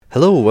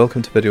Hello,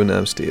 welcome to Video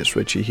Nasty, it's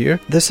Richie here.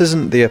 This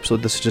isn't the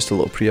episode, this is just a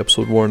little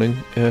pre-episode warning.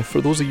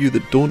 For those of you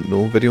that don't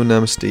know, Video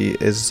Nasty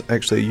is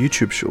actually a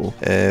YouTube show.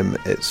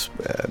 It's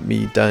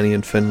me, Danny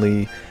and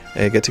Findlay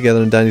get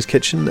together in Danny's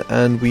kitchen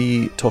and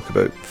we talk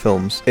about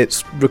films.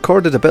 It's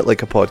recorded a bit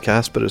like a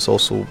podcast, but it's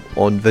also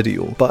on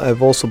video. But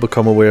I've also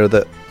become aware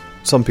that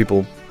some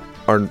people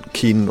aren't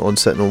keen on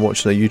sitting and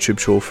watching a YouTube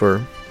show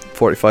for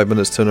 45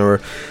 minutes to an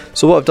hour.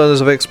 So what I've done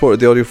is I've exported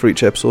the audio for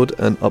each episode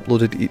and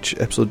uploaded each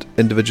episode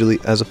individually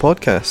as a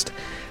podcast.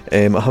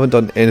 I haven't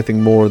done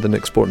anything more than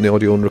exporting the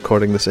audio and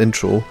recording this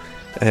intro.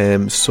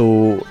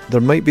 So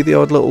there might be the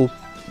odd little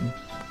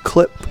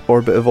clip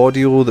or bit of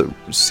audio that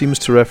seems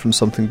to reference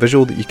something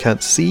visual that you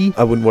can't see.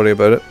 I wouldn't worry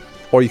about it.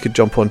 Or you could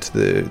jump onto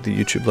the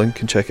YouTube link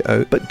and check it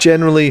out. But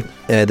generally,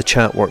 the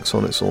chat works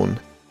on its own.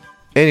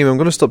 Anyway, I'm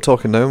going to stop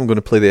talking now. I'm going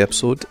to play the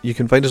episode. You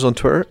can find us on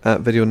Twitter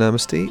at Video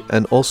Nasty,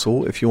 and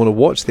also if you want to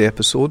watch the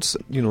episodes,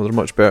 you know, they're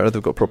much better. They've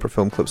got proper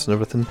film clips and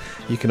everything.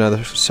 You can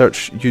either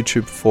search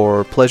YouTube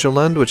for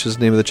Pleasureland, which is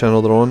the name of the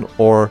channel they're on,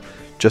 or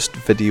just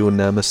Video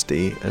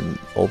Nasty, and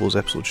all those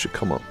episodes should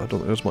come up. I don't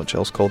think there's much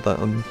else called that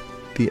on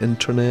the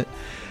internet.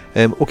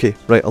 Okay,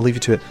 right, I'll leave you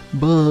to it.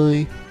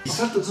 Bye.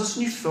 There's this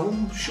new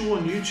film show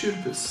on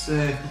YouTube. It's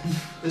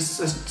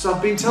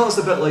I've been telling us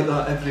a bit like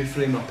that every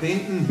frame of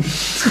painting.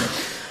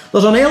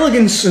 There's an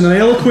elegance and an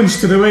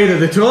eloquence to the way that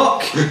they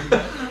talk.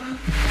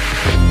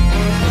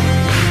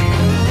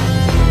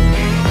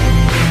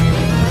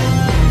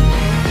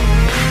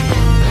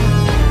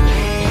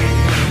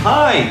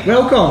 Hi!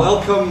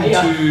 Welcome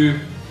to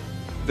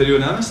Video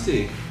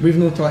Nasty. We've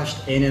not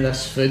touched any of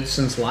this food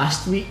since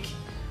last week,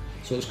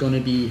 so it's going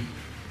to be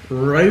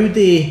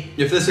rowdy.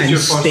 If this is and your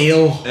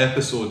stale. first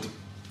episode,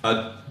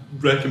 I'd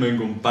recommend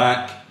going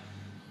back.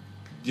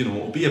 You know,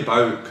 it'll be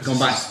about... Going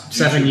back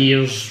 7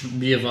 years,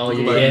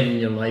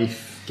 reevaluating your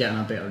life, getting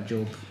a better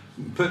job.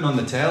 Putting on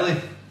the telly,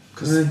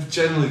 because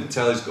generally the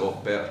telly's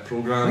got better I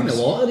programmes. think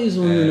the lottery's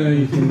on now,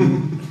 you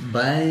can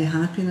buy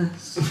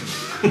happiness.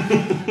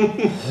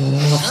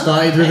 I've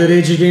started with the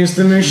Rage Against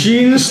the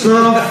Machine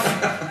stuff.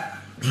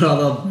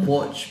 Rather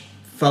watch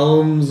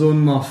films on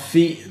my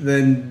feet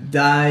than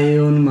die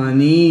on my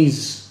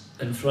knees.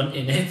 In front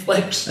of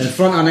Netflix. In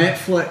front of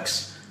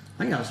Netflix.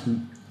 I think that was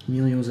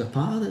Emilio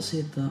Zapata that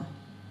said that.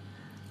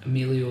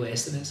 Emilio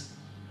Estevez.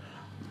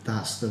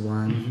 That's the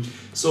one.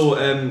 Mm-hmm. So,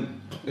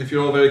 if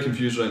you're all very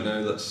confused right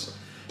now, that's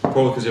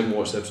probably because you haven't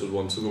watched episode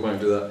 1, so go back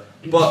and do that.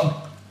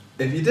 But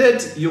if you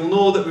did, you'll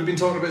know that we've been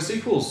talking about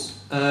sequels.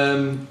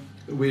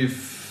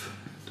 We've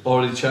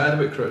already chatted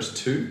about Critters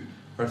 2,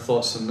 our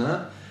thoughts on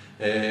that.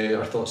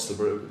 Our thoughts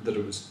that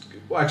it was...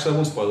 Well, actually, I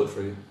won't spoil it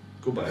for you.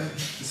 Go back.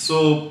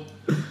 So,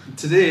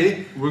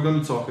 today, we're going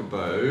to talk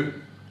about...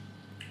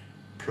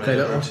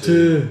 Predator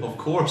 2. Of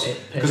course.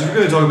 Because if you're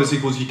going to talk about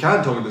sequels, you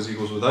can't talk about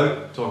sequels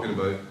without talking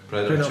about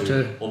Predator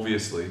 2,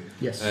 obviously.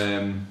 Yes.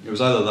 It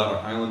was either that or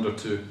Highlander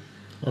 2.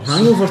 Or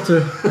Hangover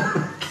 2.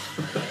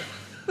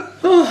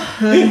 Oh,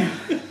 aye.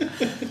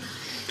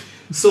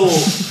 So,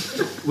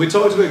 we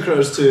talked about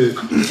Critters 2.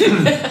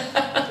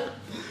 The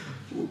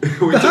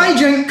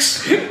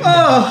hijinks!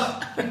 Oh!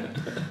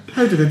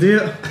 How did they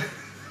do it?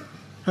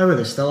 How are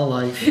they still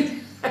alive?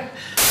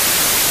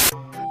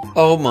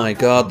 Oh my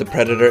god, the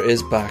Predator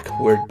is back.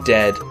 We're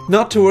dead.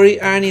 Not to worry,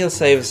 Arnie'll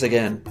save us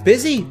again.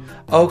 Busy?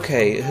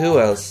 Okay, who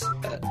else?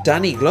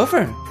 Danny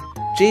Glover?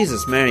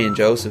 Jesus, Mary and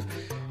Joseph.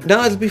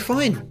 No, it'll be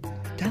fine.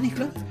 Danny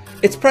Glover?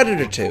 It's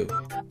Predator 2.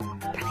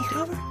 Danny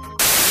Glover?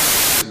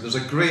 There's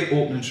a great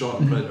opening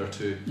shot in Predator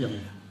 2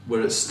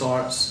 where it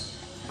starts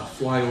a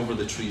fly over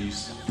the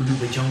trees.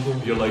 The jungle.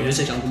 You're like,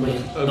 music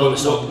playing. We're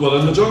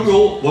in the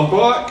jungle, we're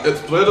back,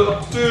 it's Predator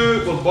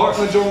 2, we're back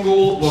in the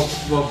jungle, we're back.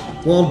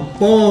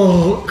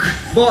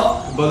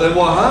 But then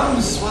what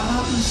happens?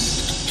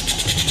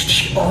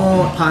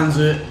 Oh, it pans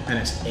out and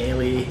it's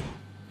Ellie.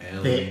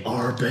 The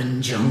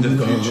urban jungle. In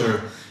the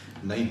future,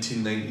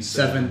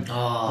 1997.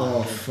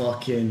 Oh,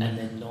 fucking. And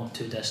then not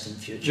too distant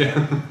future.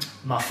 Yeah.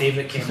 My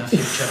favourite kind of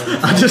future.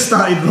 I just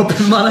started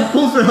rubbing my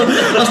nipples.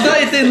 I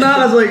started doing that,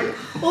 I was like,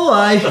 oh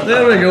aye,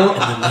 there we go. In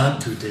the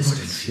not too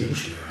distant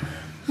future.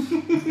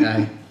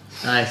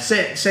 Aye.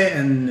 Set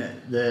in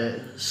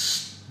the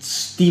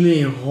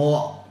steamy,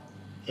 hot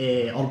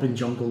urban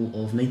jungle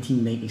of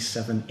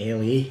 1997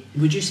 LA.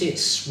 Would you say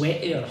it's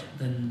sweatier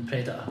than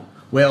Predator?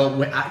 Well,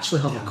 we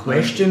actually have a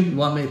question. You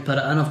want me to put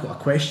it in? I've got a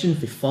question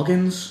for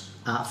Thuggins,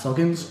 at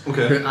Thuggins,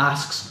 who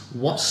asks,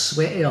 what's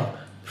sweatier,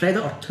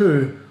 Predator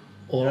 2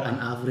 or an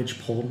average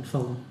porn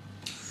film?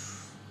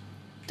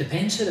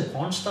 Depends who the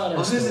porn star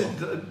is.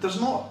 There's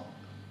not...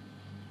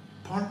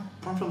 Porn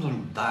films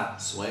aren't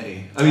that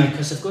sweaty. I mean, mean,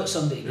 because they've got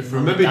somebody... if we're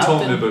maybe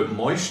talking about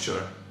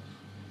moisture,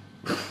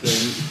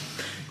 then...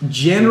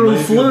 General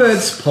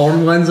fluids,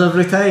 porn wins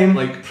every time.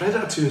 Like,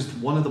 Predator 2 is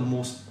one of the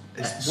most...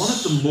 It's one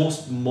of the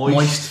most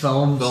moist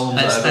films.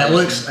 It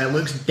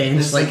looks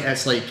dense,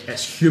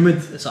 it's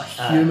humid. It's a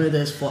humid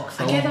as fuck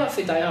film. I get that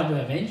for Die Hard with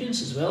a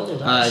Vengeance as well, though.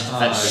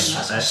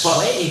 That's a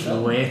sweaty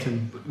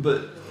film.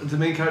 But the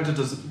main character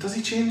does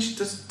he change?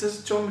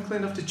 Does John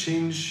McClane have to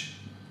change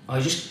Oh,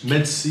 he just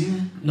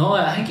mid-scene? No,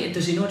 I think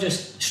does he not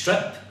just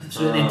strip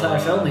through the entire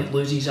film? He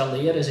loses a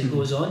layer as it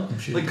goes on.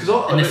 Like,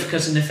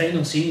 because in the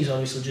final scene he's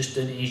obviously just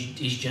doing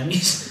his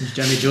jimmies. His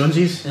Jimmy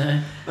Joneses.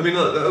 I mean,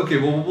 okay,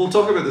 well, we'll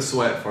talk about the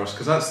sweat first,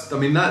 because that's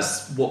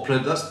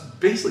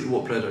basically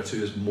what Predator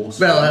 2 is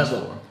most.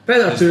 Well,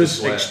 Predator 2 is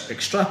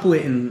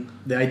extrapolating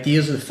the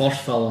ideas of the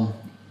first film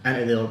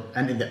into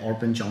the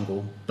urban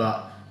jungle,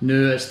 but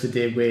now it's to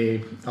do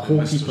with a whole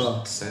heap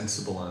of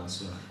sensible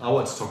answer. I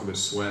want to talk about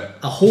sweat.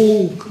 A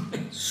whole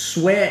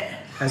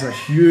sweat is a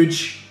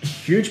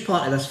huge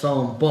part of this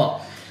film,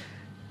 but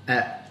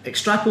it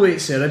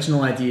extrapolates the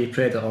original idea of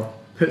Predator,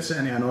 puts it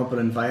into an urban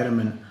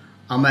environment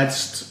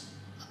amidst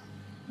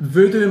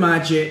voodoo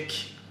magic,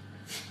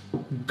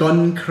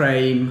 gun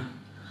crime,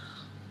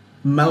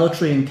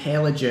 military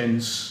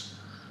intelligence,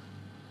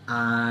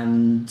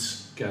 and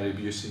Gary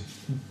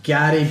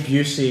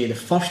Busey, the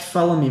first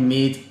film he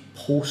made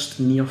post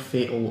near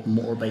fatal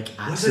motorbike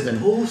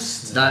accident. Was it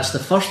post? That's the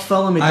first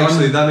film he done.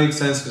 Actually, that makes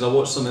sense because I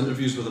watched some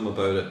interviews with him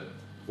about it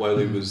while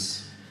he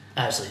was.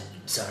 Actually,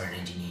 summer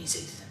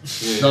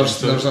 1986.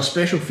 Yeah, there's a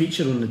special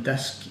feature on the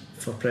disc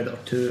for Predator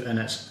 2, and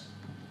it's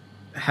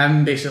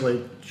him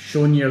basically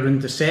showing you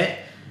around the set,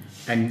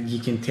 and you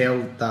can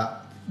tell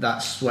that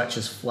switch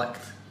is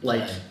flicked.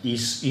 Like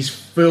he's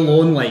full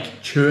on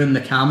like chewing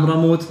the camera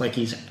mode, like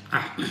he's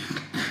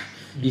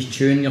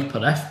chewing your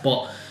periph,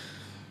 but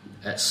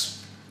it's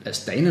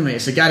dynamite.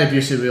 It's the Gary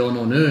Busey we all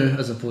know now,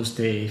 as opposed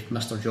to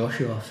Mr.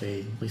 Joshua for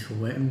Lethal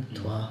Weapon.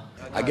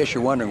 I guess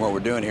you're wondering what we're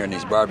doing here in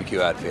these barbecue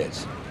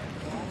outfits.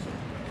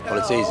 Well,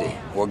 it's easy.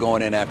 We're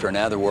going in after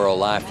another world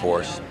life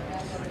force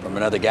from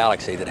another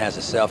galaxy that has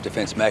a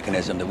self-defense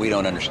mechanism that we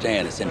don't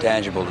understand. It's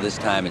intangible to this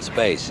time and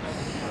space.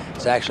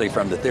 It's actually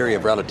from the theory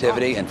of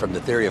relativity and from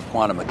the theory of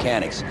quantum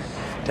mechanics.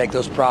 Take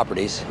those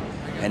properties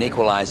and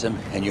equalize them,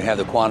 and you have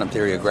the quantum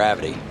theory of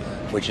gravity,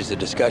 which is a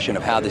discussion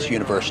of how this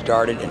universe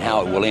started and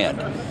how it will end.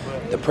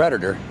 The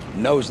Predator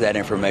knows that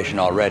information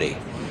already.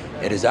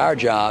 It is our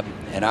job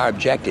and our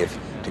objective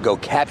to go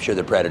capture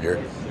the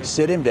Predator,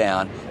 sit him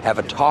down, have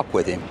a talk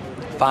with him,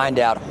 find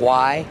out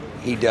why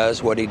he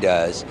does what he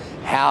does,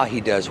 how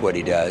he does what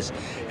he does,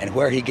 and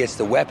where he gets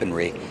the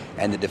weaponry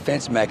and the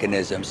defense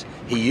mechanisms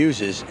he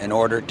uses in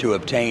order to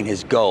obtain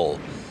his goal.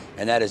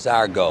 And that is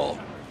our goal.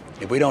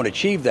 If we don't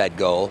achieve that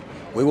goal,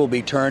 we will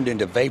be turned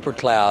into vapor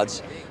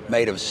clouds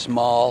made of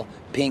small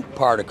pink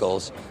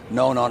particles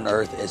known on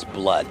Earth as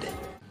blood.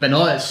 But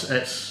no,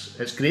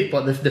 it's great.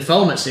 But the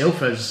film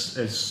itself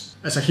is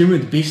it's a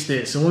human beast of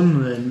its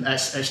own, and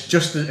it's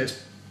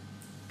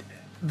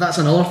that's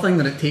another thing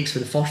that it takes for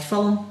the first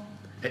film.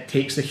 It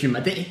takes the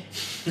humidity.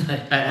 It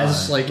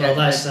is like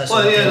that's the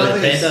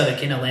Predator.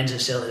 It kind of lends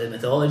itself to the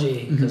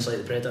mythology because like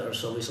the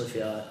Predator's obviously for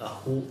a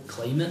whole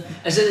climate.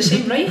 Is it the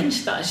same writing?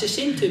 It's the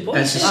same two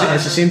boys. It's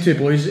the same two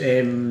boys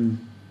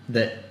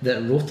that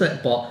wrote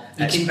it, but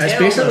it's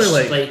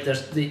basically like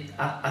there's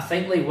I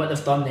think like what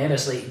they've done there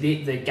is like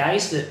the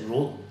guys that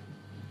wrote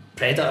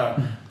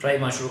Predator pretty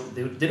much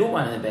they wrote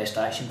one of the best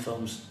action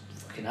films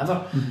fucking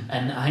ever,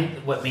 and I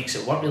think what makes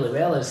it work really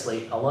well is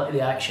like a lot of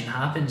the action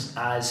happens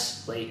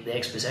as like the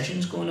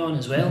exposition's going on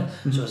as well,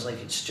 so it's like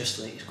it's just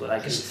like it's got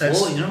like it's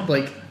flow, you know,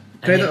 like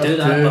Predator and they do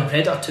that, 2, but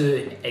Predator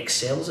 2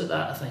 excels at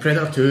that. I think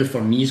Predator 2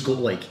 for me's got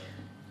like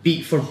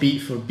beat for beat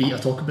for beat. I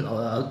talk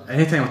about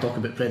anytime I talk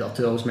about Predator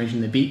 2 I always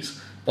mention the beats,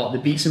 but the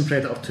beats in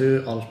Predator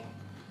 2 are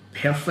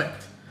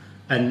perfect,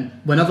 and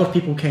whenever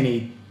people kind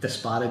of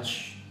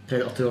disparage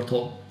Predator 2 or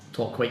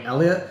talk quite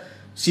ill of it,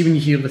 see when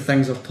you hear the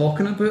things they're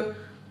talking about,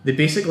 they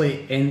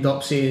basically end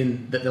up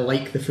saying that they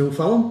like the full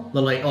film.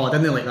 They're like, oh, I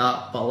didn't like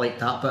that, but I like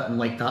that bit and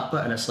like that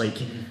bit, and it's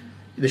like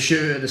the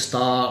shoot at the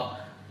start,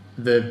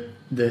 the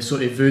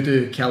sort of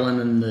voodoo killing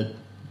in the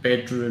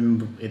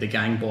bedroom of the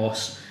gang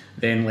boss,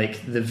 then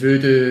like the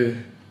voodoo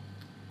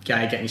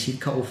guy getting his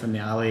head cut off in the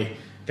alley,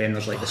 then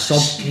there's like and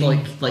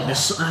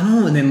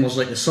then there's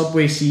like the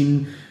subway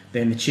scene,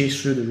 then the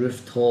chase through the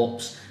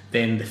rooftops,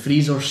 then the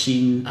freezer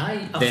scene.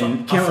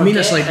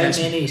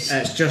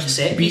 It's just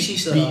set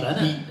pieces beat,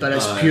 but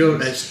it's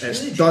pure.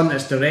 It's done.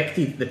 It's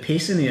directed. The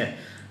pacing of it,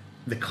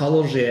 the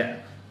colours of it,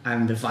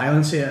 and the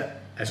violence of it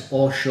is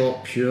all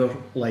shot pure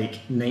like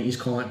 90s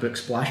comic book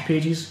splash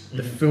pages.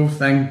 The full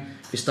thing,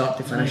 from start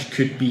to finish,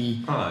 could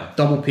be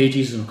double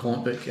pages in a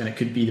comic book, and it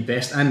could be the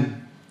best.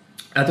 And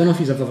I don't know if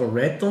you've ever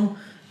read them,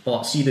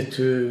 but see the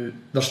two.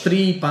 There's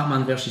 3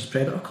 Batman vs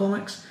Predator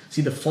comics.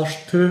 See the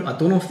first 2. I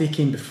don't know if they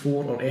came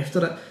before or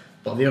after it,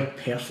 but they're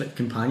perfect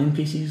companion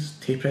pieces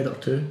to Predator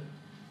 2.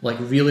 Like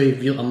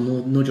really,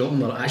 I'm no joking.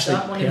 They're actually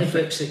is that one perfect. of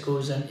the books that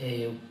goes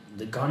into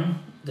the gun?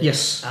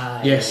 Yes.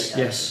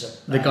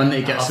 The gun that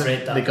he gets.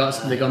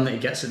 The gun that he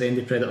gets at the end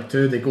of Predator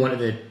 2. They go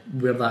into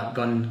where that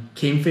gun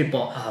came from,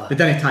 but they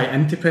didn't tie it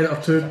into Predator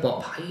 2.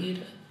 But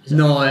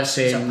no,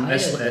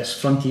 it's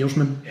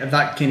Frontiersman.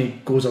 That kind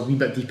of goes a wee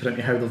bit deeper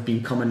into how they've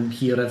been coming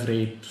here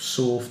every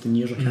so often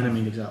years. I can't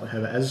remember exactly how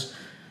it is,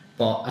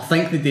 but I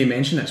think they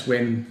mention it's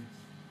when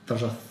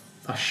there's a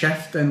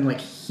shift in like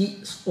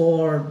heat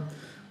or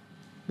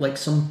like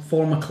some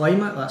form of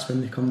climate. That's when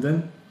they come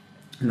down.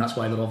 and that's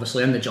why they're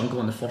obviously in the jungle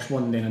in the first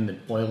one, and then in the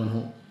boiling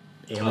hot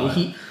LA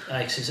heat.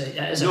 It's a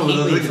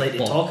heat wave, like they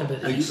talk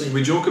about.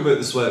 We joke about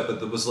the sweat, but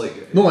there was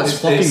like no,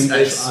 it's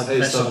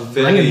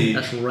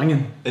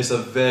ringing. It's a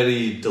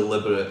very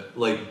deliberate,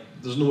 like.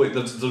 There's no way.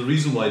 There's the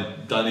reason why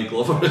Danny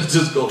Glover has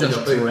just got like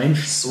a big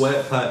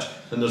sweat patch,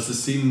 and there's the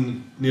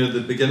scene near the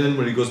beginning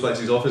where he goes back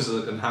to his office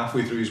and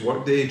halfway through his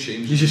workday,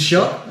 changes. He's just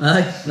shot,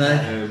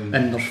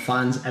 and there's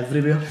fans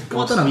everywhere.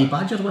 God, I don't know, wee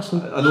badger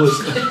whistling. I know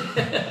it's.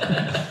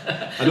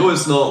 I know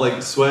it's not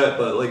like sweat,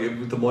 but like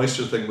with the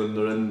moisture thing when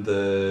they're in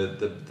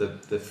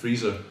the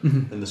freezer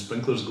and the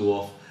sprinklers go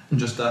off, and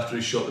just after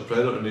he shot the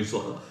predator, and he's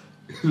like,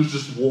 there's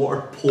just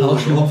water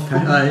pouring off.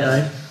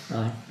 Aye.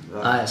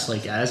 It's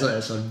like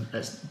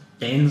it's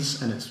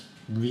dense and it's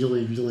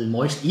really, really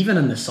moist. Even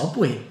in the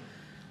subway,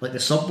 like the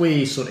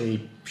subway sort of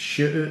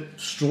shoot-out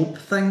strobe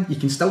thing, you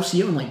can still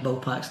see it on like Bill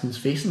Paxton's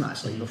face, and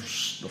that's like they're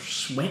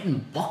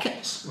sweating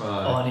buckets.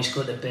 Oh, and he's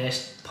got the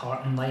best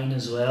parting line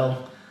as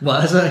well.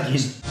 What is it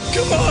again?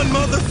 Come on,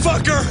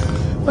 motherfucker!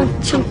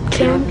 Want some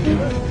candy?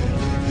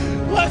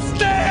 Let's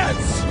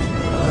dance!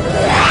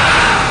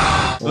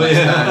 Let's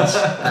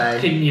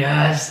dance.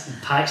 Yes,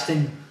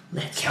 Paxton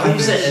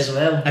kills it as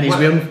well. And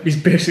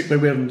he's basically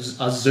wearing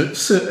a zoot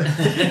suit.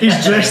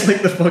 He's dressed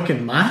like the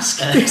fucking Mask,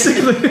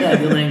 basically. Yeah,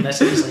 the only thing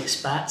missing is like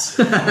spats.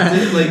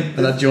 And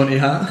a jaunty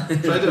hat.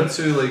 Predator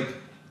 2, like,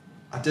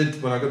 I did,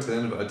 when I got to the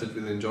end of it, I did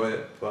really enjoy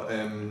it, but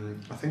I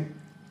think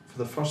for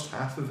the first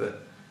half of it,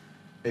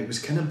 it was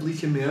kind of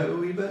bleaking me out a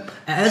wee bit.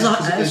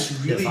 It's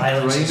really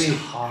grimy.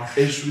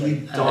 It's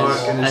really dark,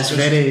 and it's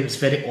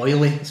very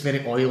oily. It's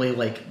very oily,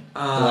 like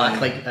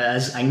black, like it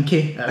is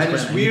inky. And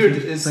it's weird.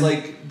 It's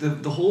like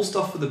the whole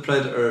stuff with the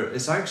Predator.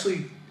 It's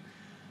actually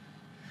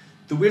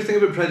the weird thing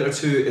about Predator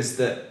 2 is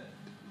that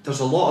there's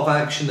a lot of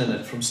action in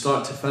it from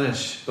start to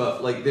finish,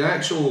 but like the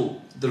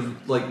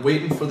like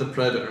waiting for the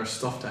Predator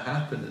stuff to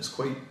happen is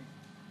quite.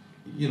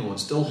 You know, it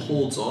still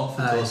holds off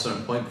until a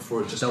certain point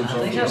before it just. I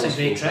think that's a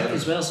great trick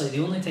as well. It's like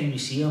the only time you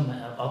see him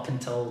up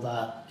until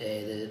that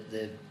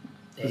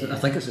I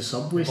think it's a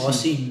subway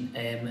boss scene.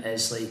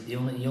 Is like the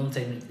only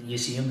time you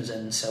see him is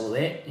in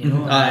silhouette. You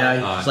know,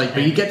 It's like,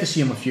 but you get to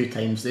see him a few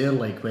times there,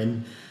 like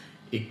when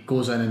he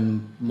goes in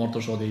and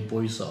murders all the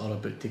boys that are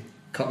about to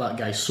cut that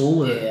guy's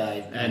soul out,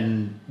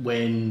 and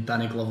when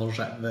Danny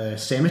Glover's at the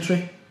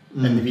cemetery.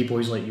 And the wee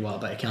boy's like, you want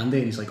a bit of candy?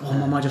 And he's like, oh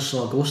mum, I just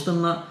saw a ghost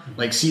in that.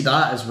 Like, see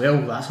that as well.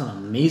 That's an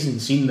amazing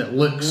scene that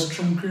looks. Want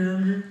some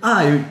candy?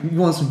 You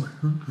want some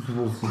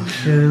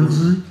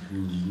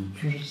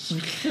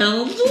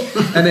candy?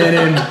 And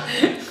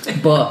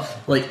then but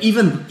like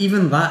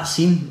even that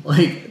scene,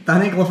 like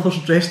Danny Glover's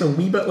dressed a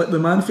wee bit like the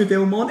man for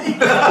Del Monte. he's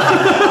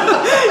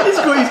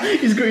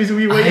got his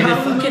wee white the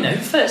fucking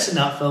outfits in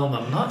that film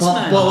are nuts,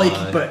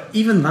 man. But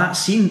even that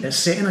scene, it's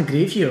set in a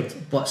graveyard,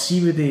 but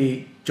see with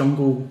the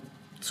jungle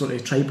sort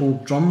of tribal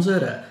drums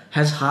at it,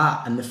 his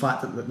hat and the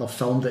fact that they've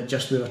filmed it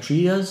just where a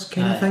tree is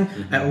kind of thing,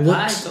 it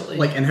looks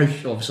like, and how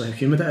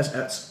humid it is,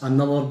 it's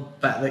another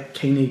bit that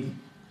kind of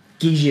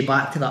gives you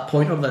back to that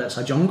pointer that it's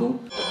a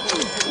jungle.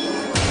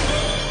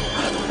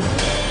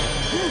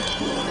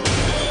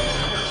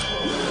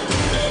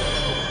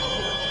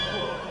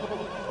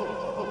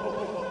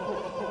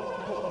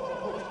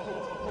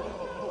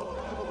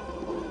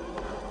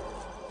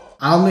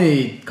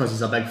 Army, because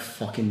he's a big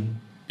fucking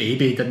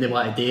baby, didn't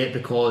want to do it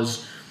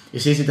because he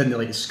says he didn't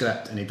like the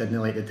script and he didn't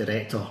like the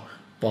director,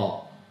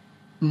 but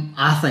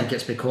I think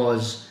it's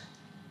because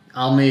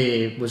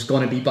Army was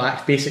going to be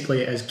back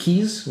basically as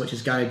Keys, which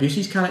is Gary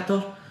Busey's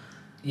character,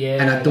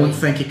 and I don't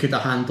think he could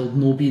have handled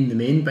no being the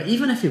main. But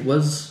even if he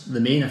was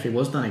the main, if he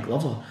was Danny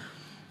Glover,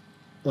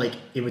 like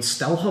he would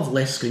still have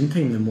less screen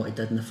time than what he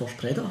did in the first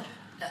Predator,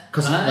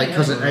 because a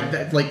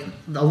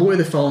lot of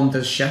the film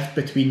does shift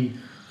between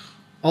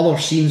other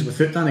scenes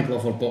without Danny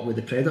Glover, but with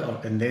the Predator,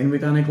 and then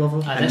with Danny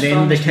Glover, and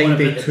then they kind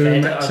of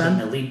two mix in.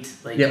 The lead,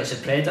 like, because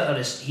the Predator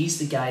he's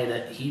the guy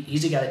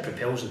that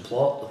propels the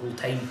plot the whole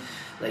time.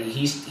 Like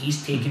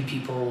he's taking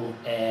people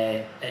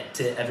to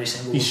every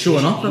single. He's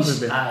showing up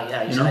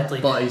everywhere. Exactly.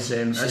 You know? But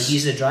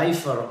he's the drive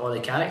for all the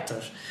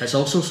characters. It's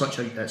also such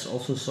a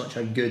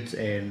good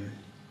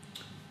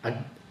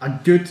a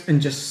good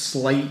and just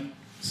slight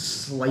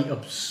what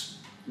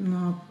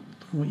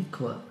do you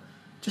call it?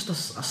 Just a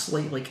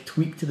slight like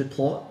tweak to the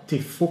plot to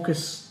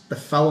focus the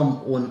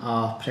film on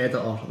a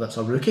Predator that's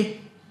a rookie.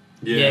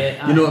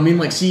 Yeah. You know what I mean?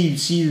 Like see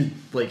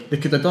like they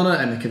could have done it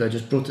and they could have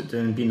just brought it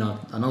down and been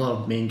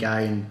another main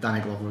guy and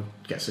Danny Glover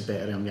gets the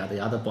better of him, yada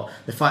yada. But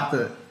the fact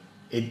that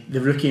the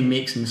rookie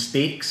makes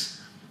mistakes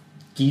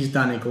gives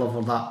Danny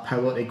Glover that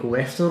power to go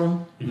after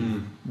him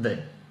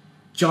that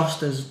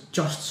is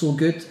just so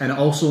good, and it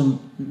also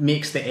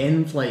makes the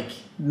end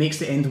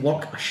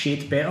work a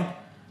shade better.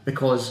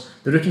 Because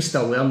the rookie's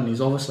still learning, he's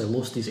obviously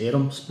lost his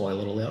arm,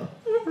 spoiler alert.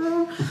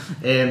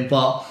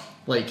 But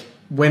like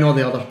when all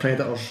the other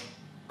Predators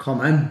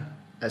come in,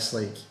 it's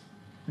like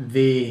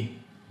they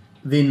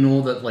they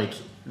know that like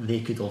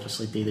they could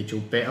obviously do the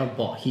job better,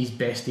 but he's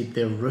bested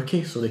their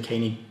rookie, so they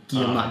kind of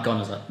give him that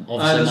gun as a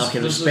obviously mark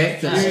of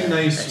respect. It's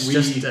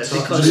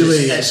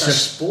a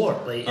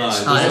sport. Like,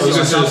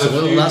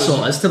 absolutely, that's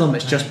all it is to them.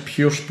 It's just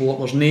pure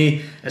sport.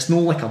 It's no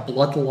like a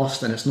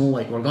bloodlust, and it's no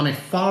like we're going to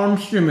farm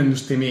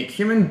humans to make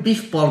human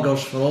beef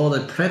burgers for all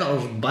the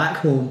predators back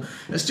home.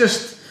 It's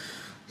just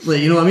like,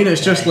 you know what I mean?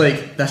 It's just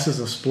like, this is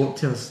a sport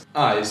to us.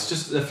 It's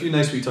just a few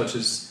nice wee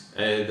touches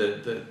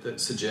that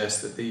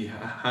suggest that they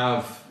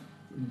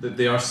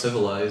are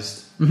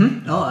civilized.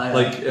 Mm-hmm.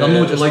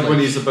 Like when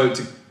he's about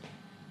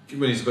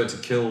to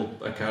kill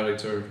a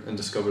character and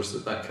discovers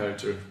that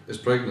character is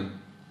pregnant.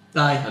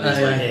 Aye,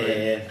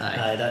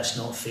 that's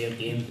not fair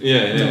game.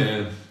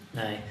 Yeah.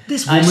 Aye.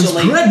 This woman's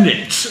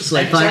pregnant. It's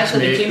like, thanks,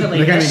 mate.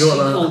 This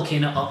sequel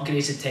kind of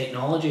upgrades the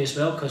technology as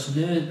well, because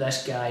now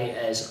this guy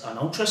is an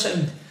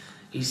ultrasound.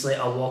 He's like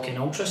a walking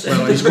ultrasound.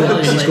 Well, he's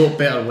got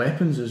better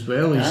weapons as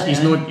well.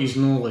 He's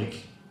no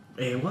like.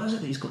 What is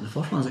it that he's got in the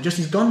first one? Is it just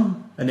his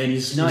gun? And then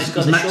he's got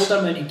the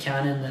shoulder mounted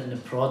cannon and the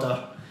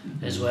prodder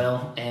as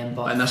well.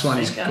 But and this one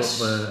he's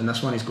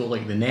got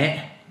like the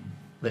net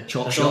that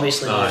chops up.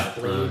 Obviously the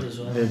blade as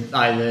well. The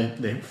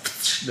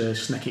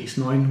snicky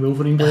snoring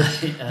Wolverine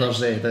blade. There's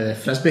the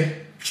frisbee.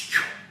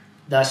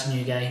 That's a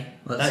new guy.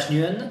 That's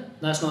new, isn't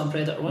it? That's not a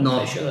Predator one. No,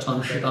 I'm sure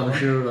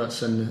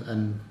that's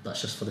and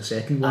that's just for the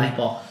second one. Aye.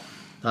 But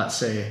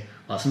that's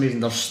amazing.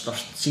 There's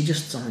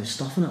just some of the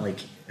stuff in it, like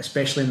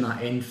especially in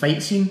that end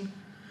fight scene.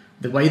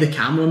 The way the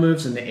camera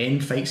moves in the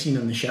end fight scene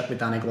on the ship with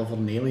Danny Glover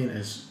and Alien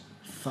is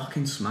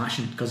fucking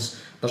smashing,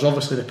 because there's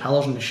obviously the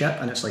pillars on the ship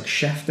and it's like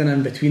shifting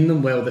in between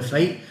them while they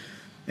fight,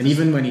 and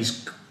even when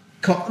he's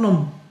cutting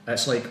them,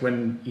 it's like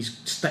when he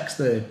sticks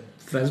the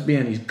frisbee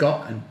in his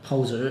gut and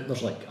pulls it out,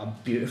 there's like a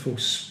beautiful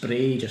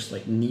spray, just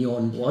like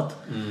neon blood,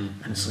 and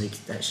it's like,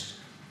 it's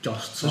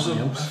just something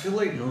else. I feel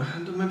like,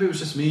 maybe it was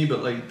just me,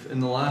 but like in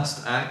the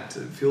last act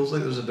it feels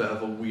like there's a bit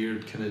of a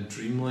weird kind of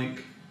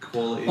dreamlike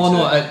quality.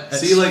 I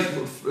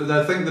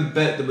think the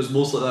bit that was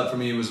most like that for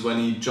me was when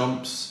he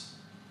jumps,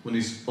 when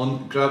he's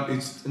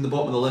he's in the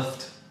bottom of the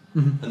lift,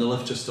 and the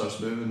lift just starts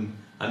moving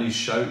and he's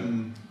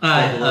shouting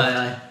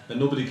and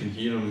nobody can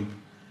hear him,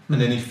 and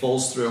then he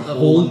falls through a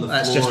hole in the floor.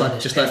 It's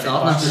just like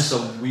darkness. It's just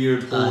a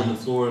weird hole in the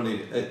floor, and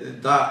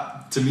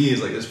that to me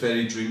is like this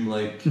very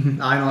dreamlike.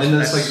 I know,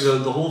 and it's like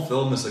the whole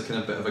film is like kind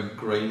of bit of a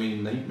grimy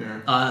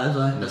nightmare.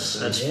 It's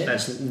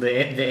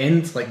the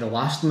end, like the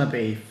last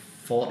maybe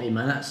 40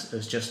 minutes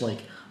is just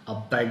like a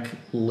big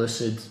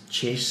lucid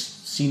chase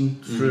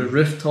scene through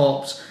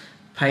rooftops,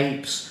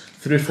 pipes,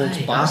 through folks'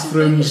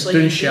 bathrooms,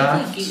 doing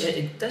shafts.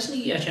 It doesn't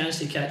give you a chance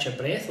to catch your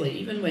breath. Like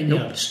even when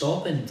you're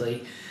stopping,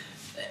 like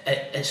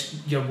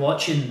you're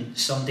watching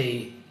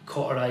somebody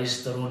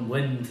cauterize their own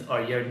wound,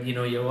 or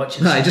you're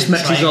watching. It just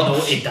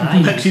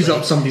mixes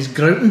up somebody's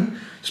grouting,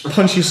 just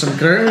punches some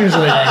grouting. He's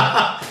like,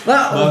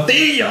 that'll do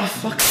you,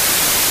 fuck.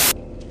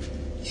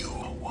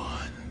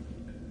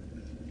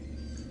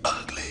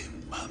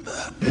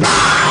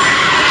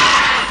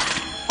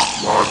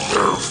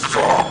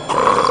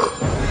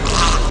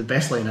 The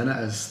best line in it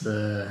is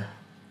the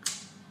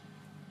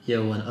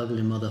 "Yo, an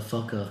ugly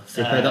motherfucker."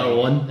 The Predator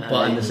 1,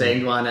 but in the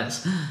second one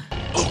it's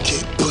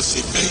 "Okay,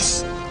 pussy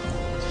face,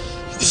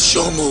 it's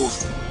your move."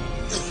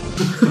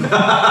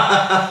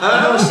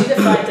 See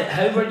the fact that,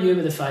 how were you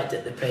with the fact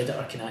that the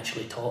Predator can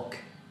actually talk?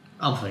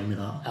 I'm fine with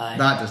that.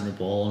 That doesn't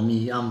bother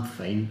me. I'm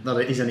fine.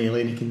 He's an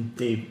alien. He can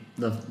do.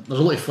 There's a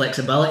lot of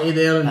flexibility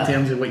there in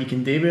terms of what you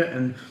can do with it,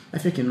 and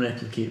if you can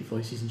replicate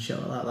voices and shit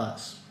like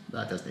that,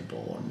 that doesn't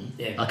bother me.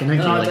 Yeah. I can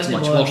think of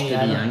much worse to be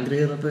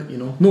angrier about.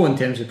 No, in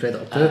terms of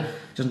Predator 2,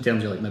 just in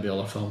terms of maybe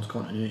other films,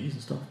 continuities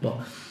and stuff. But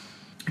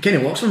it kind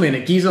of works for me, and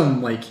it gives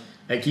him a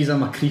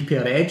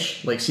creepier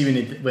edge. Like, see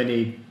when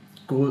he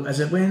go, is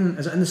it in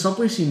the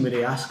subway scene where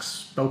he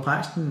asks Bill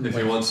Paxton if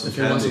he wants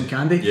some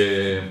candy?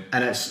 Yeah.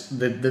 And it's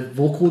the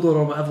vocoder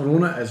or whatever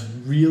on it is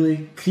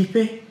really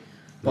creepy,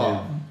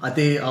 but I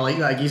like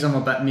that. It gives him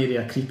a bit maybe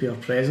a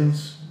creepier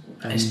presence.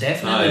 It's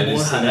definitely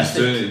more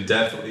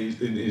horrific.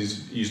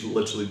 He's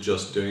literally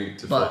just doing it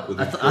to fuck with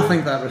the I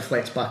think that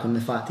reflects back on the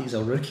fact that he's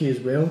a rookie as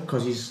well,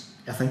 because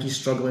I think he's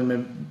struggling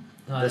with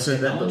this has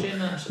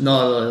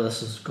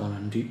gone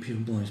in deep here,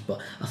 boys,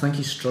 but I think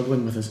he's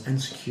struggling with his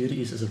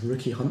insecurities as a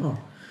rookie hunter.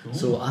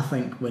 So I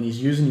think when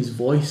he's using his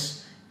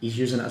voice, he's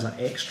using it as an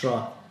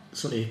extra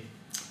sort of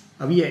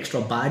a wee extra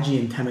badgy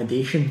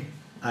intimidation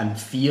and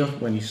fear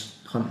when he's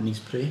hunting his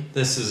prey.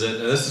 This is it.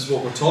 This is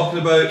what we're talking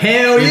about.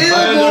 Hell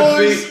yeah,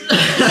 boys!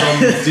 Some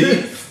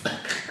deep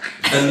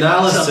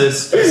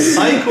analysis,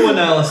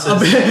 psychoanalysis of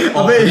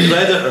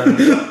Predator and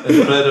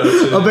Predator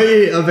 2. I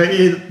bet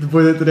you the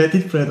boy that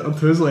directed Predator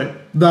 2 is like,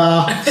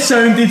 nah,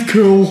 sounded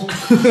cool.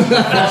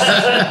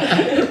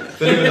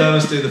 Findlay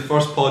and Richie, the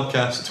first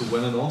podcast to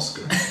win an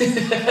Oscar.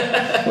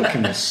 What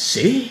can I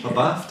say? A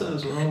BAFTA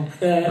as well.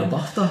 A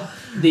BAFTA.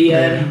 The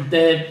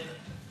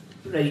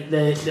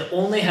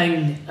only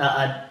thing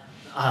that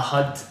I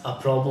had a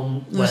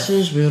problem with. This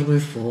is where we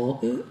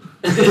fought.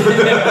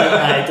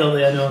 I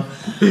know.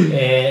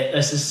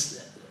 This is.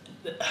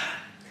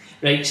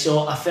 Right,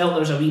 so I felt there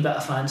was a wee bit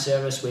of fan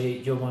service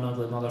with "You're One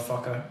Ugly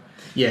Motherfucker."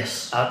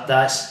 Yes.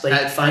 That's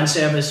like fan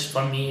service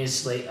for me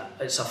is like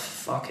it's a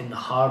fucking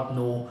hard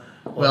no.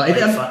 Well, it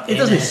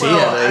doesn't say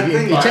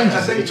it.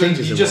 It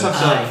changes. You just have to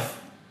have.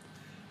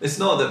 It's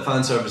not that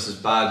fan service is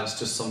bad. It's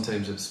just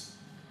sometimes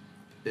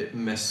it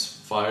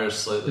misfires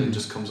slightly and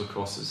just comes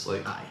across as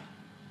like.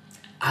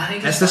 I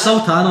think it's the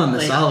sultana on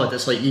the salad.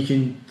 It's like you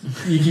can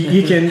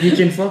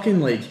fucking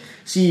like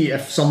see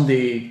if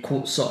somebody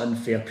quotes something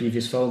for a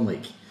previous film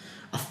like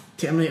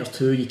Terminator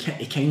 2. He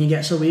kind of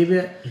gets away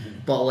with it,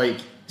 but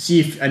like see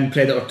if in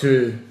Predator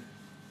 2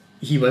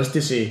 he was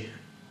to say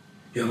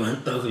 "You're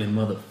an ugly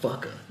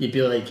motherfucker," you'd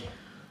be like,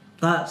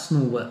 that's a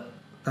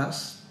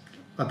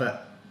bit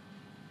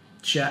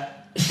shit.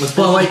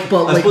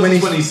 But when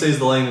he says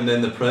the line and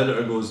then the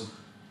Predator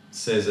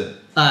says it.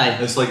 Aye.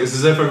 It's like it's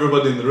as if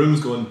everybody in the room's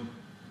going,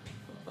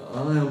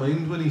 I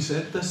mind when he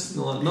said this.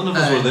 None of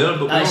us were there,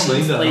 but we all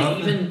mind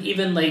it.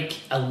 Even like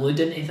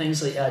alluding to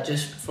things like that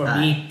just for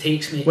me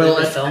takes me out of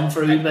the film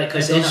for a wee bit,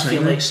 because then I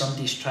feel like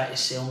somebody's trying to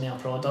sell me a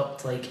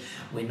product. Like,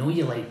 we know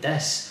you like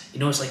this.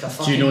 You know, it's like a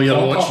fucking. Do you know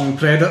you're watching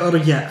Predator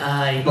yet?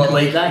 Aye, but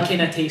like that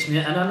kind of takes me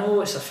out, and I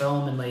know it's a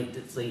film, and like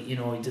it's like, you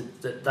know,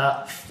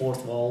 that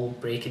fourth wall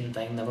breaking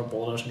thing never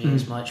bothers me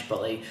as much.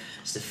 But like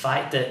it's the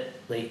fact that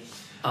like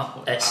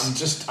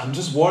it's. I'm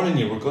just warning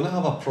you. We're going to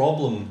have a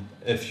problem.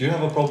 If you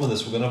have a problem with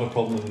this, we're going to have a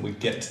problem when we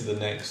get to the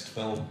next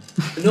film.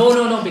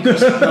 No, because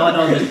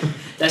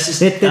that's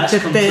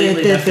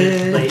completely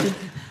different. Like,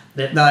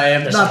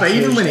 but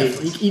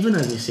even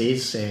as he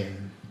says,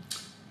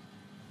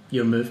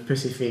 "Your move,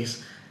 pussy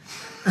face."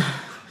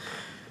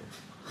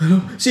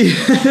 See,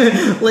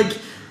 like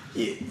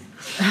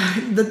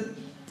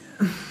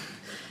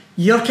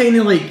you're kind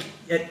of like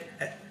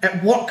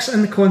it works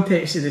in the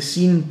context of the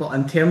scene, but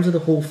in terms of the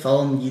whole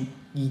film,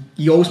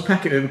 you always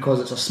pick it out because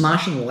it's a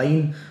smashing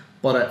line.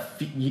 But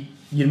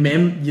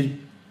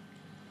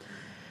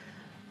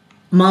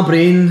my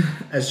brain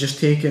is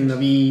just taking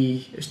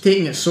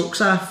taking its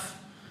socks off,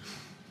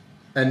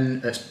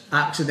 and it's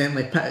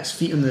accidentally put its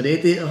feet on the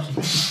radiator.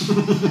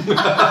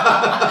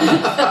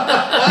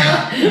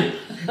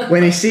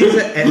 When he says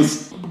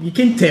it, you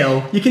can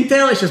tell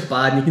it's just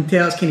bad, and you can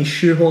tell it's kind of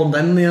shoehorned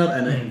in there,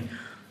 and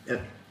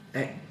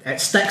it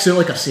sticks out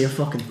like a sore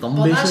fucking thumb.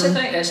 Well, basically. that's the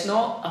thing. It's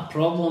not a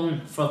problem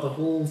for the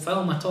whole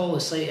film at all.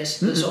 It's like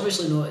it's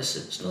obviously not.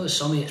 It's not the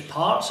sum of its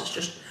parts. It's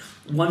just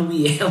one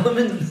wee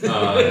element.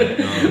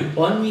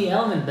 One wee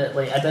element that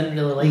like I didn't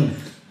really like.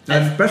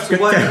 So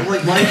why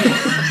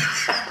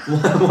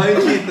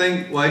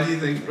do you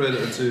think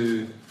Predator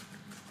 2?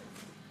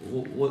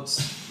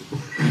 What's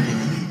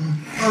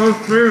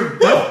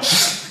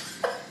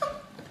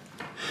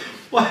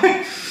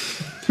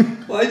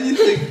why do you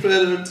think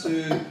Predator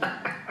 2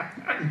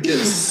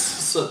 gets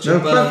such a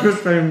bad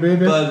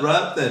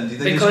rap then? Do you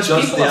think because it's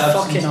just people the are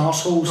fucking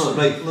arseholes? No,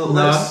 right,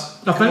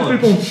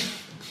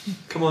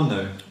 come on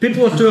now.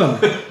 People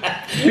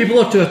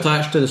are too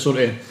attached to the sort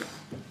of.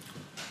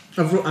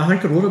 I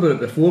think I wrote about it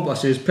before, but I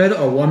says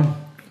Predator 1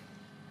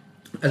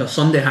 is a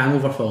Sunday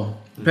hangover film.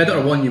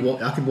 Predator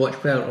 1, I could watch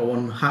Predator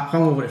 1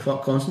 hungover to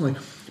fuck constantly,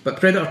 but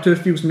Predator 2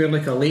 feels more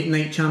like a late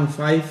night Channel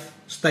 5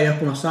 stay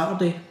up on a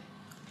Saturday.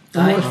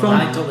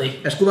 Totally.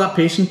 It's got that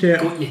pacing to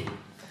it. Got you.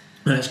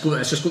 And it's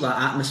just got that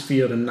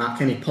atmosphere and that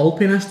kind of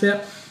pulpiness to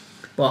it.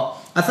 But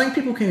I think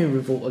people kind of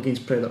revolt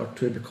against Predator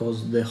 2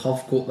 because they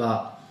have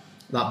got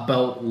that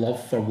built love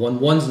for 1.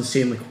 1's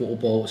insanely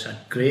quotable. It's a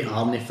great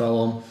Arnie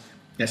film.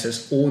 It's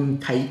its own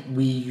tight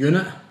wee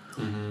unit,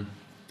 and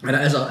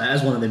it is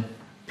one of the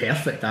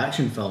perfect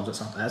action films. It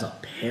is a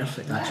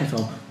perfect action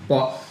film.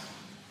 But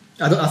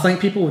I think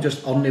people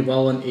just aren't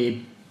willing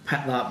to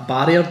put that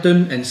barrier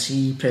down and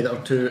see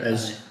Predator 2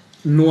 as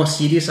not a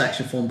serious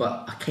action film,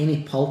 but a kind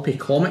of pulpy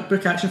comic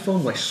book action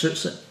film, which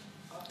suits it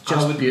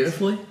just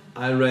beautifully.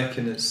 I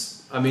reckon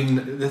it's. I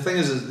mean, the thing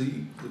is the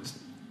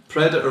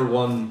Predator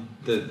 1,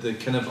 the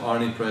kind of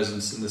Arnie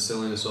presence and the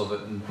silliness of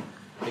it, and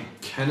it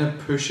kind of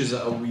pushes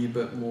it a wee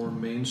bit more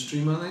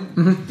mainstream, I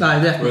think.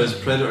 Whereas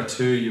Predator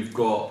 2, you've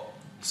got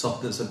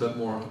something that's a bit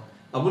more.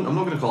 I'm not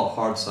going to call it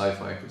hard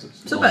sci-fi because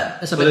it's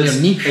a bit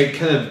your niche.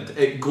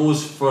 It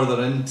goes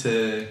further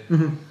into.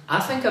 I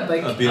think a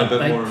big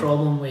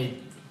problem with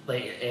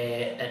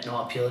it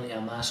not appealing to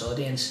a mass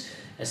audience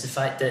is the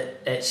fact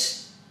that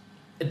it's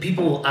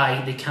people.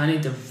 They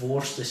can't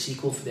divorce the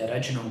sequel for the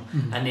original,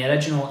 and the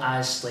original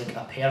as like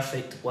a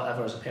perfect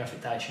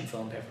action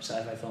film, perfect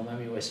sci-fi film,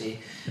 whatever you want to say.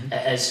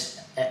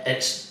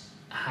 It's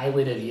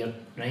highly revered,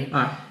 right?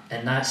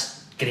 And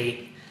that's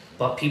great.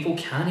 But people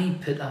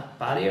can't put that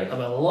barrier.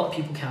 Well, a lot of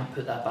people can't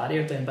put that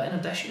barrier down. But in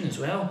addition, as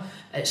well,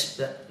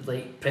 it's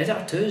like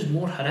Predator 2 is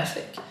more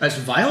horrific. It's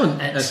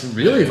violent. It's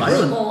really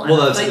violent.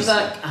 I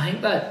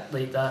think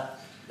that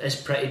is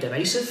pretty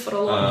divisive for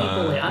a lot of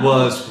people.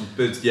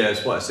 Like,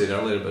 it's what I said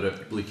earlier about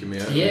it bleaking me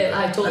out.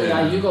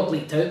 Yeah, you got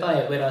bleaked out by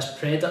it, whereas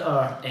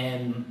Predator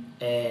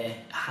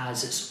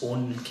has its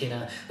own kind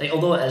of like,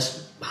 although it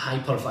is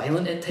hyper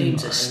violent at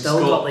times, it's still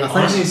got like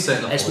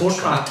it's more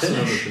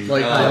cartoonish.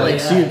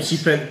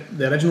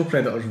 The original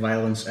Predator's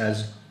violence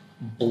is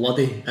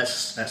bloody.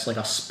 It's like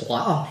a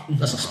splatter.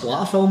 It's a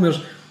splatter film. Whereas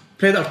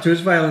Predator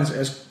 2's violence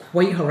is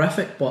quite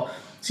horrific, but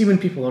see when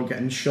people are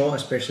getting shot,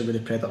 especially with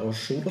the Predator's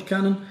shoulder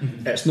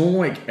cannon, it's not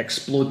like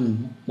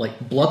exploding like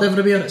blood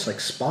everywhere. It's like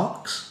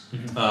sparks.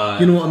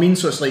 You know what I mean?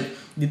 So it's like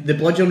the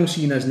blood you're not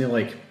seeing isn't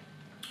like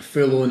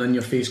full on in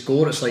your face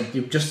gore. It's like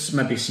you just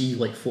maybe see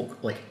like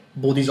folk like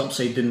bodies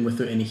upside down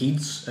without any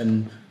heads,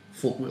 and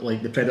folk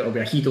like the Predator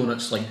with a heat on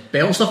its like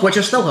belt and stuff, which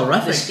is still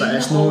horrific. But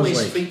it's not always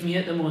like freaked me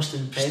out the most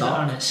in Predator,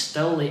 and it's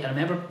still like I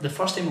remember the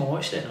first time I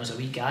watched it and I was a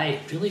wee guy.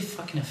 It really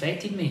fucking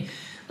affected me.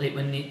 Like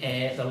when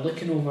they're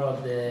looking over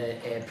the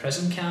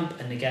prison camp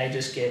and the guy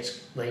just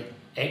gets like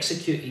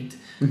executed.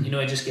 You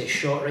know, he just gets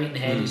shot right in the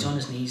head. He's on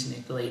his knees and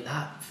they're like,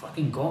 that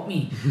fucking got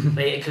me.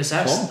 Like, because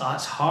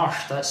that's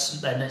harsh.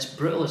 And it's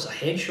brutal. It's a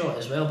headshot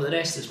as well, but the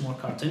rest is more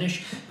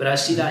cartoonish. But I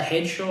see that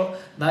headshot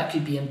that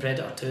could be in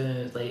Predator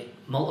 2 like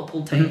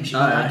multiple times. You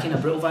know, that kind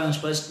of brutal violence,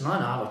 but it's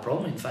not I have a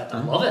problem. In fact,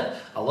 I love it.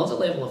 I love the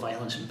level of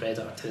violence in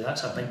Predator 2.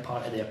 That's a big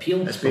part of the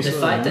appeal. The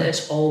fact that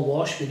it's all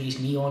washed with these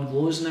neon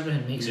glows and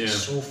everything makes it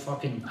so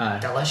fucking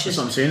delicious. That's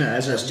what I'm saying. It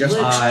is. It's just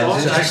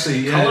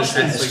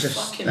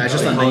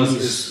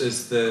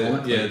it's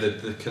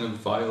the kind of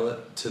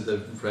violet to the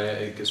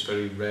red. It gets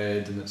very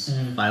red, and it's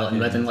violet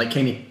and red, and like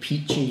kind of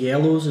peachy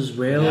yellows as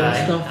well and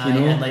stuff. You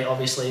know, and like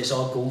obviously it's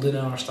all golden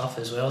in our stuff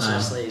as well. So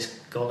it's like it's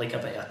got like a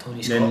bit of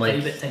Tony Scott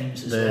vibe at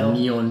times as well. The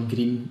neon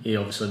green,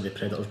 obviously the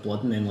Predator's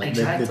blood, and then like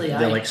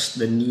the like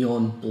the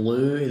neon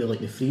blue, the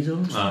like the freezer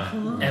and stuff.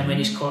 And when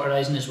he's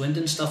cauterising his wound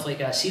and stuff like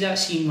that. See that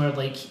scene where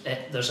like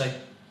there's a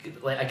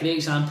great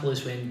example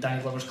is when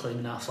Danny Glover's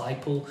climbing that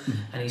flagpole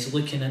and he's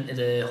looking into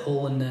the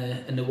hole in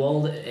the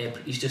wall that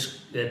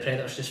the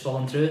Predator's just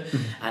fallen through,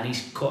 and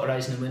he's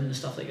cauterising the wound and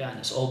stuff like that, and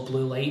it's all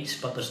blue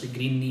lights, but there's the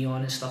green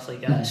neon and stuff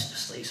like that. It's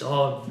just like it's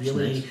all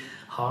really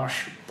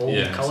harsh,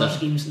 bold colour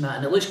schemes and that,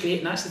 and it looks great.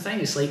 And that's the thing,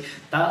 it's like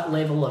that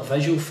level of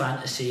visual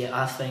fantasy,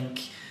 I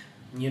think,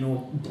 you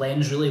know,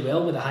 blends really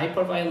well with the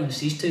hyper violence.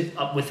 These two,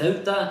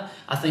 without that,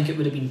 I think it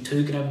would have been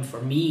too grim for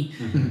me.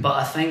 But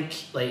I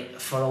think, like,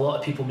 for a lot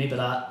of people, maybe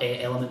that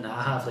element that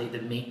I have, like,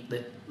 that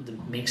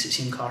makes it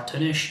seem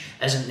cartoonish,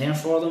 isn't there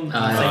for them.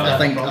 I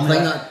think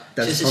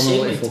that it's the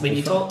same when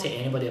you talk to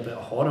anybody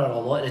about horror. A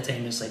lot of the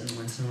time, it's like,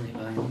 no, it's not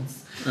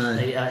violence.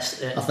 I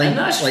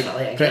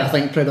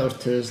think Predator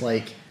 2 is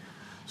like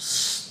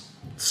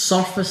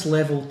surface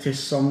level to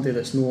somebody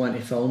that's not into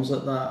films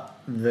like that.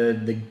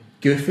 The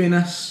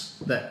goofiness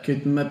that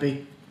could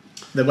maybe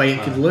the way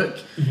it could look,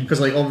 because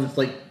like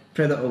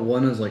Predator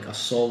 1 is like a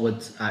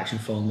solid action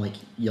film. Like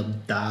you're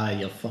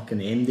fucking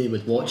MD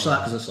would watch that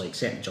because it's like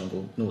set in the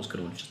jungle, know what's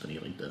going on, it's just an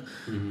alien do.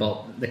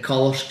 But the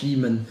colour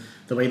scheme and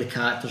the way the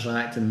characters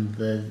act and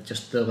the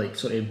like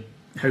sort of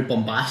how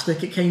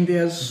bombastic it kind of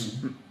is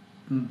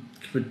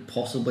would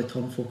possibly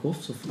turn folk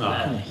off. So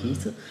I kind of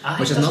hate it.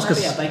 Which is not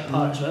be a big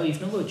part as well.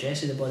 You've not got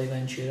Jesse the Body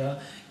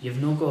Ventura.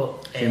 You've not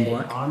got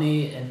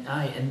Arnie and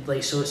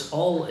like, so it's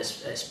all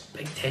it's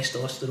big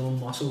testosterone,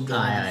 muscle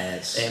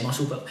driven,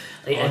 muscle built.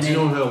 Like, do you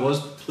know who I was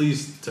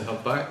pleased to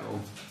have back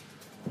though?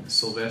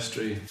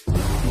 Silvestri.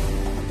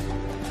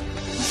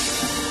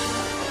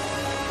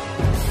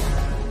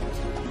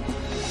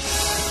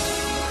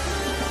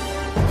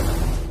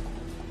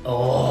 I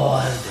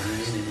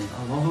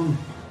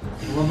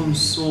love him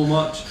so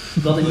much.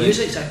 Well, the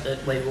music's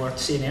like we were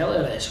saying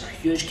earlier, it's a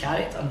huge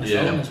character in the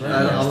film as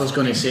well. I was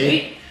going to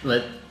say,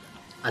 like,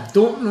 I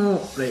don't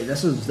know. Right,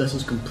 this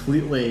is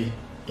completely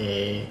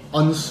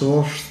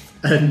unsourced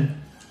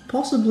and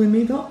possibly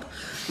made up,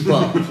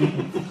 but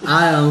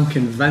I am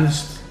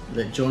convinced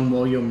that John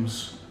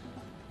Williams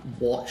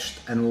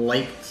watched and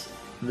liked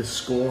the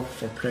score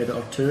for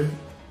Predator 2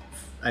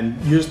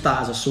 and used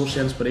that as a source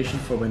of inspiration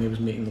for when he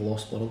was making the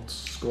Lost World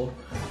score,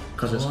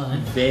 because it's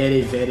very,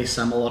 very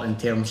similar in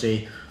terms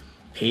of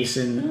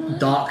pacing,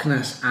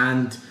 darkness,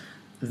 and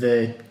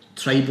the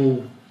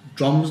tribal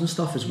drums and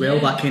stuff as well.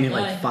 That kind of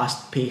like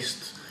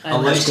fast-paced. I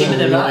like this in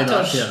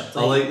comparison.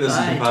 I like this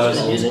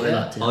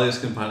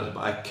comparison,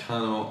 but I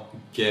cannot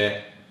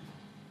get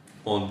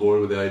on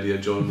board with the idea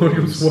of John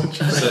Williams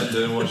sitting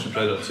down watching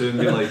Predator 2 and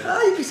being like,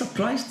 you'd be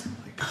surprised.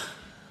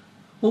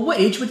 Well, what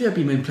age would you have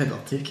been when Predator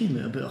 2 came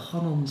out? About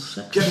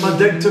 106? Get my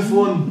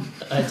dictaphone!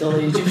 I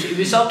told you,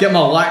 get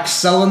my wax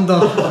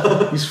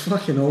cylinder! He's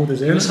fucking old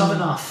as hell. He was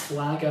having a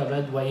flag of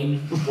red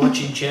wine,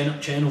 watching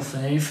Channel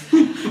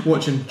 5.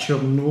 Watching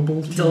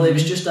Chernobyl. Until it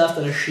was just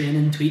after a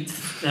Shannon tweet,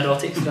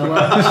 erotic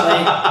thriller. It's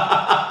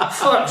like,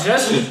 fuck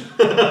this!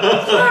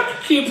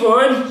 Fuck, keep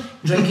on!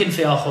 Drinking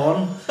for a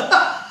horn.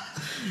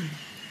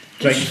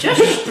 This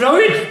is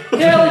brilliant!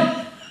 Hell!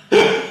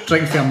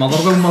 Drinking for a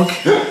Motherwell mug.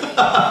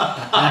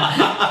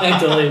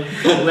 Totally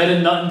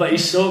wearing nothing but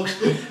his socks.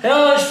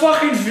 Hell, it's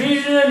fucking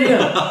freezing in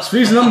here. It's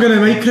freezing, I'm going to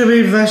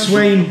microwave this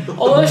wine.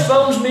 All this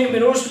films make me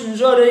roasting,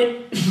 it's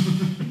alright.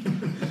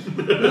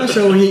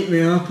 This'll heat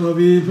me up a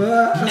wee bit.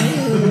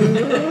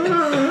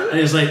 And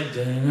he's like,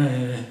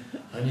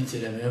 I need to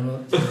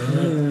remember.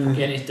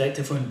 Getting his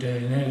dictaphone.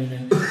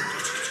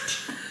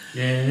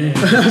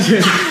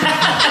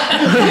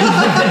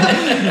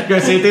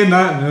 Gonna say doing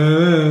that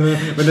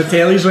when the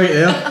telly's right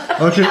there.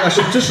 I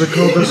should just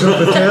record this off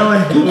the telly.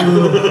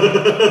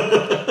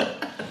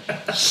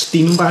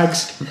 Steam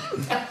bags.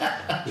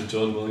 The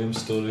John Williams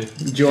story.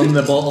 John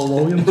the Bottle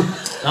Williams.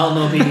 That'll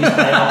not be his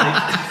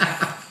priority.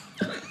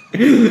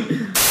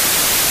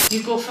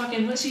 You've got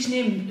fucking, what's his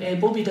name?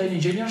 Bobby Downey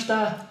Jr.'s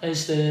dad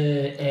is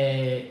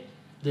the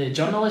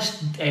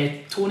journalist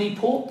Tony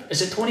Pope.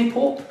 Is it Tony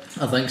Pope?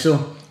 I think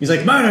so. He's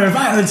like, murder,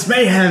 violence,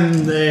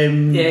 mayhem,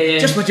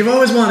 just what you've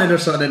always wanted or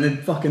something, and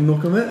they'd fucking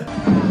knock him out.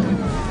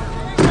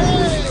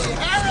 Hey,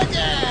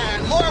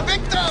 Harrigan! More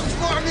victims,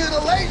 more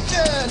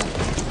mutilation!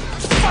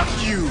 Fuck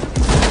you!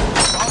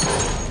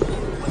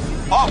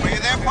 Pope, are you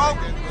there, Pope?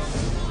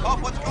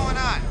 Pope, what's going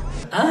on?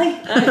 Aye,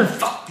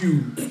 fuck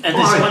you. And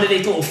there's one of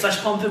the total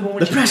fist pumping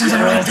moments. The press has a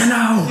right to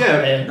know!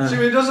 Yeah, see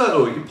when he does that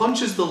though, he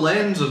punches the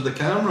lens of the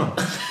camera.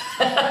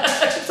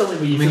 That's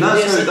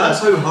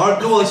how hard.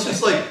 No, it's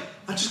just like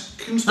I just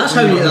couldn't stop.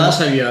 That's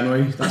how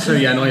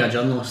you annoy a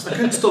journalist. I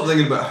couldn't stop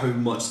thinking about how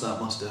much that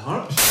must have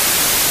hurt.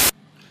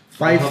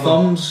 5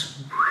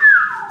 thumbs.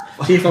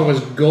 See if I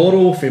was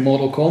Goro for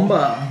Mortal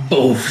Kombat.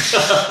 Boof.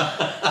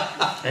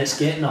 It's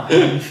getting a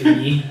hand for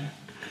me.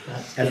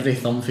 Every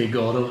thumb for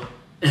Goro.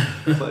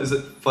 Is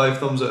it 5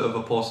 thumbs out of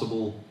a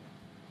possible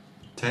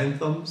 10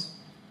 thumbs?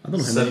 I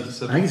don't know how many.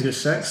 Seven. I think he's got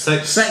 6.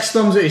 6. 6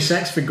 thumbs out of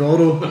 6 for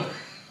Goro.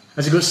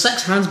 Has he got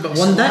 6 hands but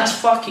 1 dick? That's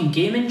fucking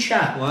gaming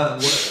chat. What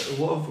have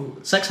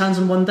 6 hands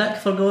and 1 dick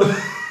for Goro?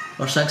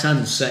 Or 6 hands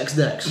and 6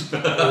 dicks?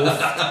 Like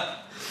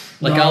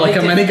a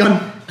minigun?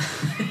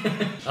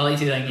 I like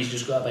to think he's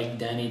just got a big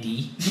Danny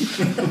D.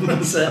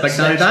 That's it. A big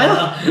Danny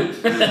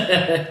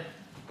Dyer?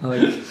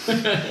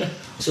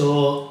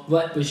 So,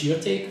 what was your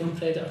take on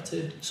Predator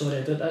 2? Sorry,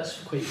 I did, that's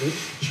quite rude.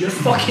 What's your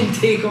fucking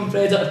take on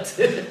Predator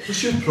 2?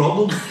 What's your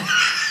problem?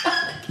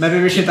 Maybe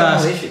we should Away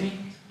ask, from me.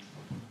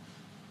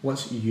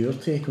 what's your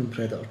take on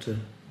Predator 2?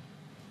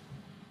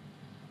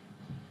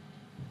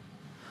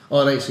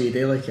 Alright, so you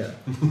do like it.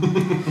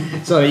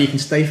 Sorry, you can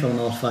stifle an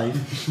R5.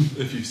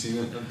 If you've seen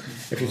it.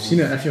 If you've seen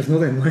it, if you've not,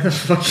 then why the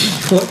fuck are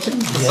you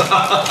watching?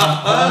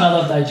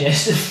 Another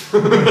digestive.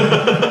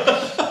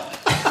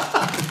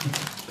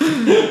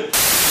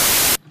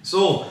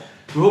 So,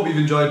 we hope you've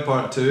enjoyed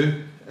part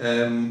 2.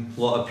 A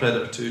lot of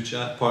Predator 2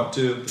 chat. Part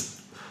 2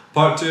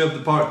 of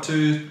the part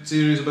 2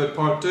 series about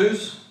part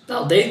 2s.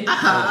 That'll do.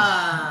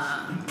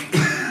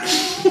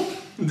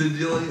 Did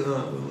you like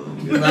that?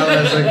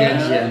 That was a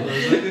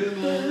good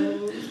one.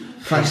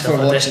 Thanks for I've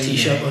had this watching.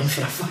 t-shirt on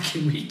for a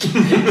fucking week.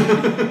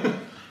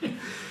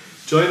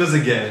 Join us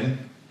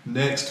again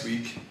next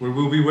week where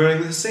we'll be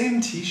wearing the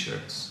same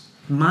t-shirts.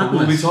 Madness. But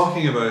we'll be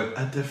talking about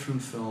a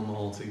different film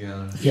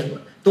altogether. Yeah.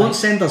 Don't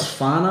send us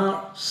fan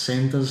art,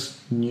 send us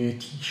new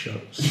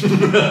t-shirts.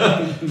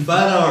 Fan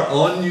art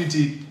on new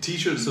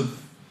t-shirts of...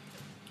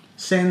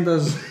 Send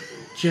us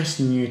just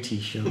new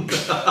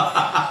t-shirts.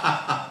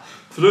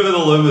 Fruit of the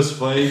Loom is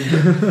fine.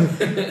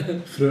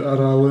 Fruit of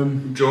the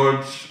Loom.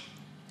 George.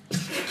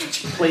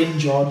 Plain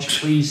George,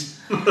 please.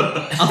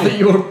 I think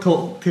you were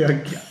talking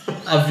to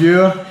a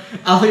viewer.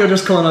 I think you're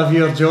just calling a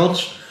viewer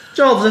George.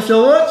 George, if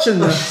you're watching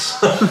this.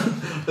 I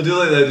do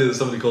like the idea that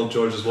somebody called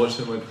George is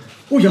watching and went,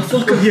 oh, you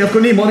fucker here, I've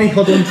got no money,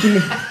 hold on to me.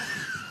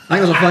 I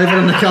think there's a fiver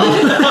in the car.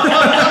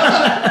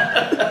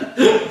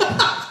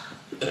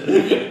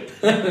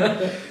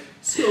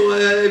 So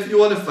if you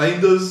want to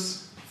find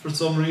us for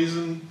some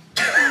reason,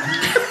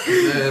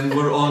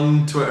 we're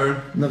on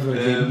Twitter. Never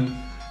again.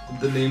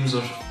 The names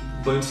are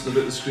bouncing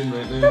about the screen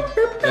right now.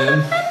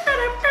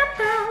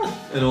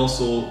 And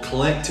also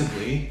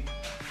collectively,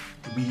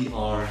 we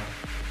are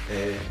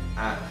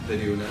at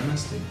Video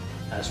Nasty.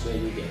 That's where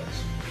you get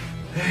us.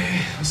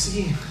 I'll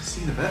see you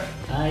in a bit.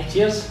 Aye,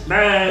 cheers.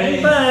 Bye.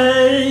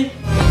 Bye.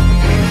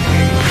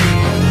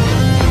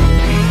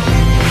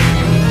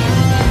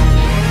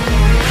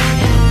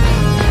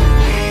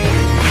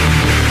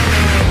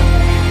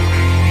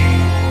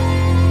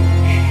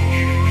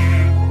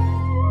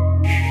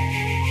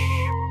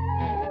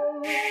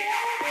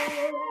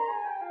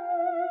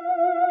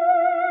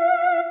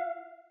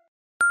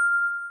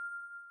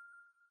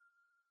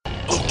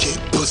 Okay,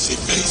 pussy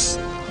face.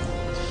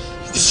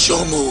 It's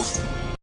your move.